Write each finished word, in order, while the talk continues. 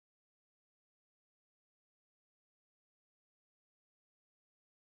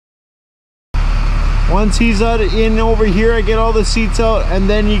Once he's in over here, I get all the seats out, and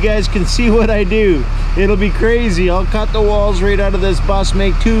then you guys can see what I do. It'll be crazy. I'll cut the walls right out of this bus,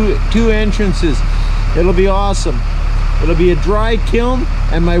 make two entrances. It'll be awesome. It'll be a dry kiln,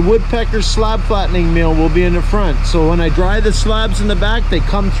 and my woodpecker slab flattening mill will be in the front. So when I dry the slabs in the back, they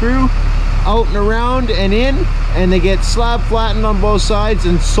come through, out and around and in, and they get slab flattened on both sides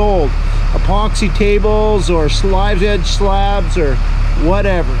and sold. Epoxy tables or live edge slabs or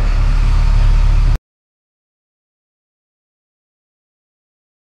whatever.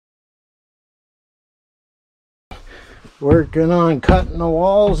 Working on cutting the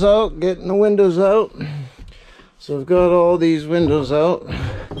walls out, getting the windows out. So I've got all these windows out,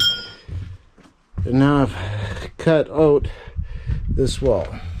 and now I've cut out this wall,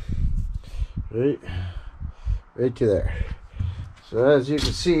 right to there. So as you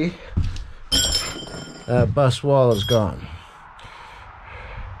can see, that bus wall is gone.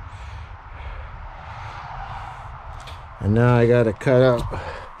 And now I got to cut out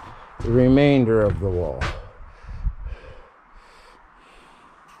the remainder of the wall.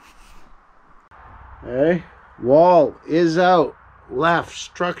 Okay, wall is out, left,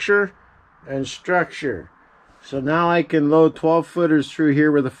 structure and structure. So now I can load 12 footers through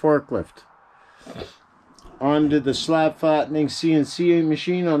here with a forklift onto the slab flattening CNC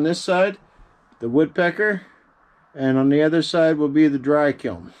machine on this side, the woodpecker, and on the other side will be the dry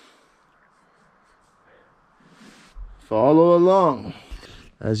kiln. Follow along.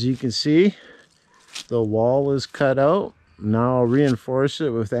 As you can see, the wall is cut out. Now I'll reinforce it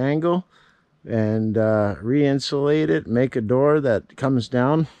with angle and re-insulate it, make a door that comes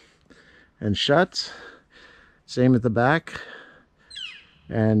down and shuts. Same at the back.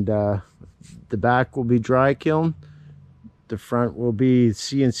 And the back will be dry kiln. The front will be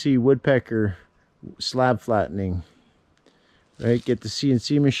CNC woodpecker slab flattening. Right, get the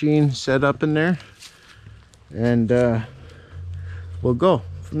CNC machine set up in there, and we'll go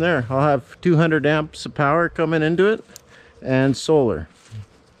from there. I'll have 200 amps of power coming into it and solar.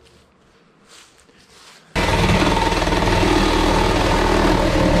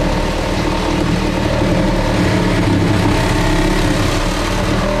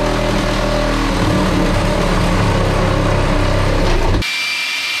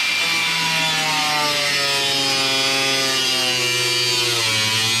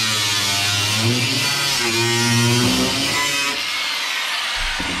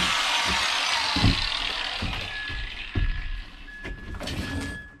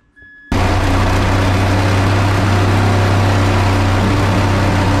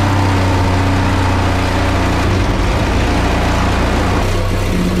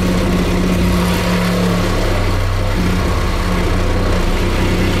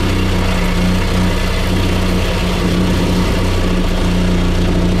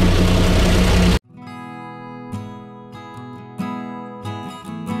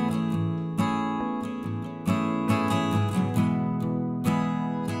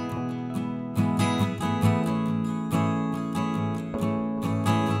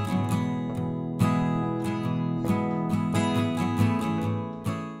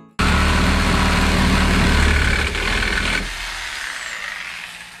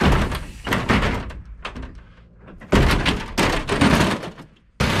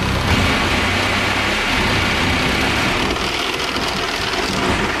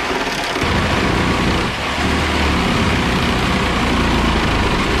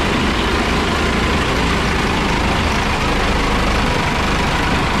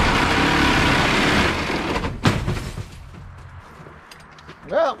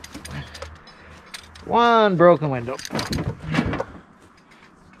 Well, one broken window.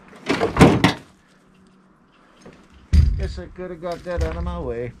 Guess I could have got that out of my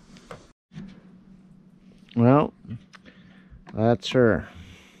way. Well, that's her.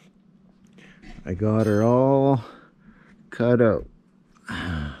 I got her all cut out.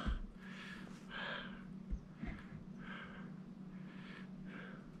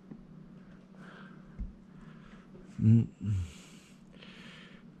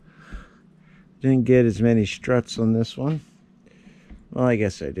 Didn't get as many struts on this one. Well, I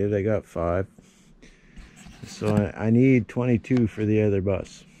guess I did. I got 5. So I need 22 for the other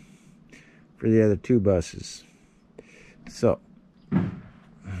bus. For the other 2 buses. So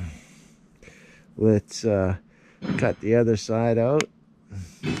let's cut the other side out.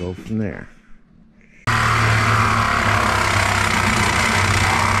 Go from there.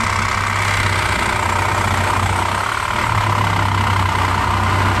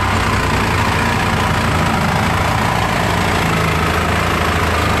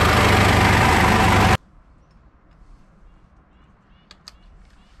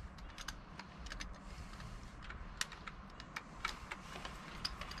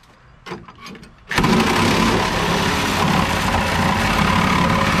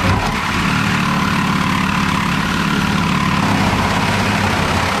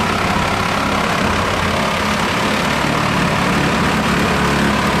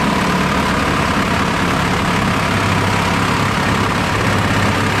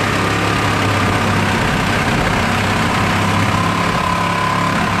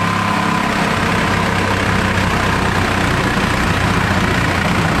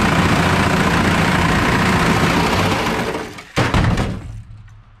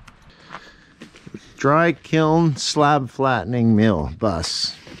 dry kiln slab flattening mill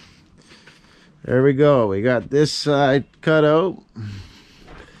bus. There we go. We got this side cut out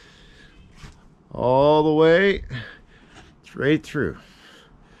all the way right through.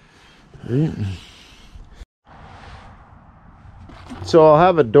 So I'll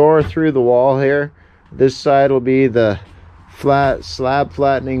have a door through the wall here. This side will be the slab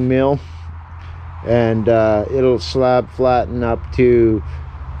flattening mill, and it'll slab flatten up to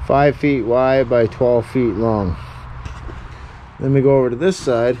 5 feet wide by 12 feet long. Then we go over to this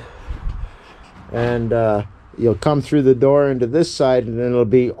side, and you'll come through the door into this side, and then it'll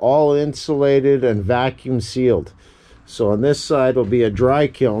be all insulated and vacuum sealed. So on this side will be a dry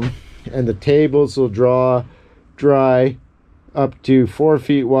kiln, and the tables will dry up to 4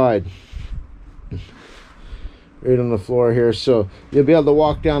 feet wide right on the floor here. So you'll be able to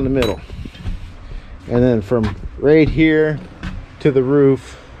walk down the middle, and then from right here to the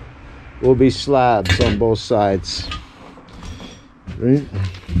roof will be slabs on both sides. Right?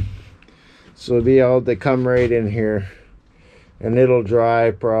 So you'll be able to come right in here, and it'll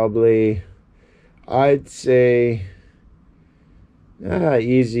dry probably, I'd say,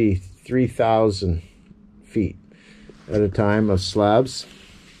 easy 3,000 feet at a time of slabs.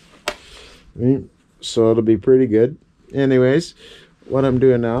 So it'll be pretty good. Anyways, what I'm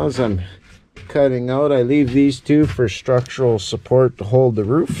doing now is I'm cutting out. I leave these two for structural support to hold the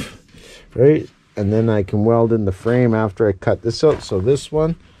roof, right? And then I can weld in the frame after I cut this out. So this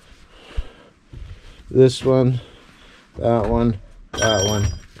one, that one,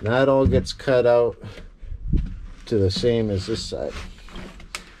 that all gets cut out to the same as this side.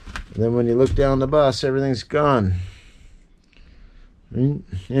 And then when you look down the bus, everything's gone.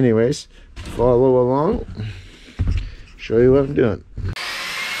 Anyways, follow along, show you what I'm doing.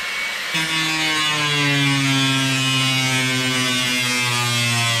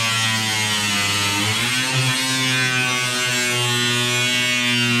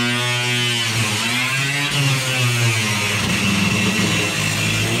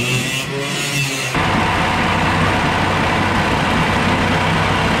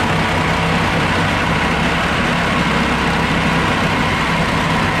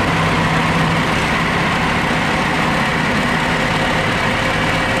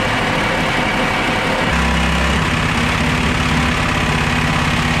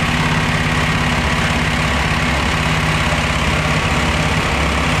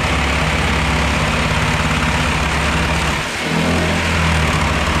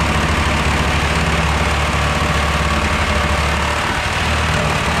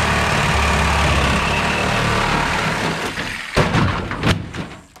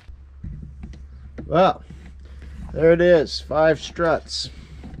 Well, there it is, 5 struts.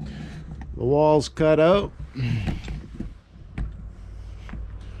 The wall's cut out.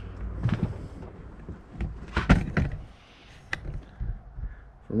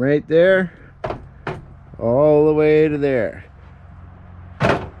 From right there all the way to there.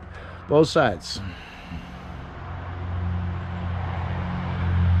 Both sides.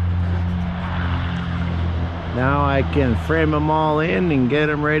 Now I can frame them all in and get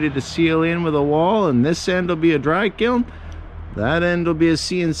them ready to seal in with a wall, and this end will be a dry kiln, that end will be a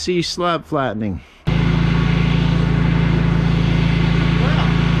CNC slab flattening. Well,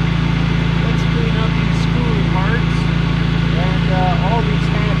 let's clean up these screwy parts, and all these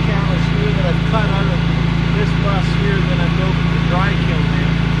hand counters here that I've cut out of this bus here that I built the dry kiln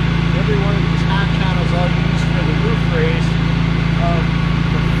in. Every one of these hand counters I'll use for the roof raise of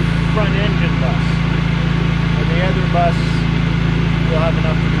the front engine bus. The other bus will have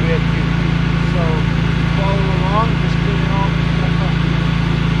enough to do it too. So follow along, just clean it all up.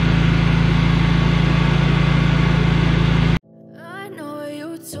 I know you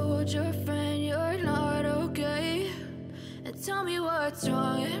told your friend you're not okay, and tell me what's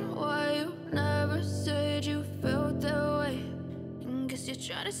wrong and why you never said you felt that way. And guess you're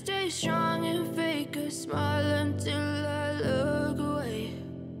trying to stay strong and fake a smile until I look away.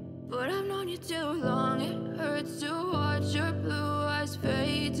 But I've known you too long, it hurts to watch your blue eyes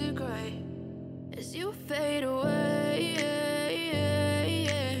fade to gray as you fade away,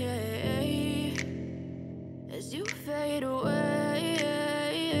 as you fade away.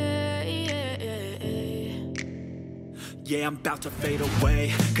 Yeah, I'm about to fade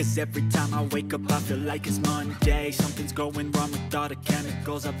away, cause every time I wake up I feel like it's Monday. Something's going wrong with all the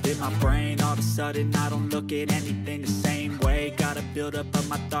chemicals up in my brain. All of a sudden I don't look at anything the same way. Gotta build up of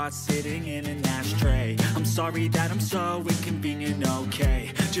my thoughts sitting in an ashtray. I'm sorry that I'm so inconvenient,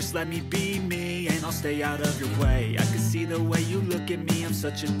 okay. Just let me be me and I'll stay out of your way. I can see the way you look at me, I'm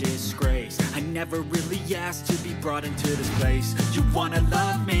such a disgrace. I never really asked to be brought into this place. You wanna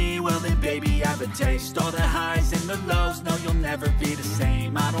love me? Well then baby, I the taste. All the highs and the lows, no, you'll never be the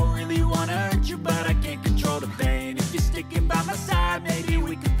same. I don't really wanna hurt you, but I can't control the pain. If you're sticking by my side, maybe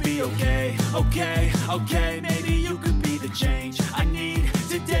we could be okay. Okay, okay, maybe you could be the change I need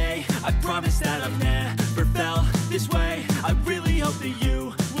today. I promise that I've never felt this way. I really hope that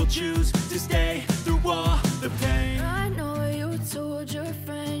you will choose to stay through all the pain. I know you told your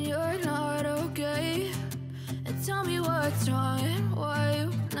friend you're not okay, and tell me what's wrong and why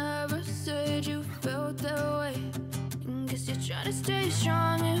you never said you felt that way. And guess you're trying to stay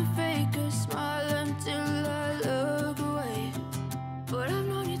strong and fake a smile until I look away. But I've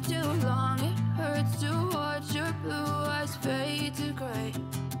known you too long, it hurts to watch your blue eyes fade to gray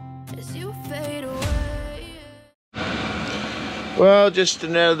as you fade away. Well, just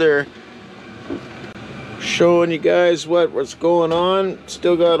another showing you guys what's going on.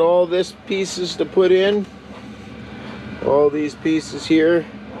 Still got all this pieces to put in, all these pieces here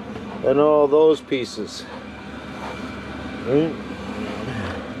and all those pieces. Right.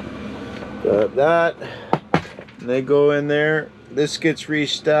 Got that, and they go in there. This gets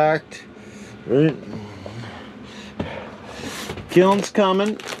restocked. Right. Kiln's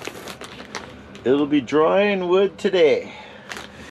coming. It'll be drying wood today.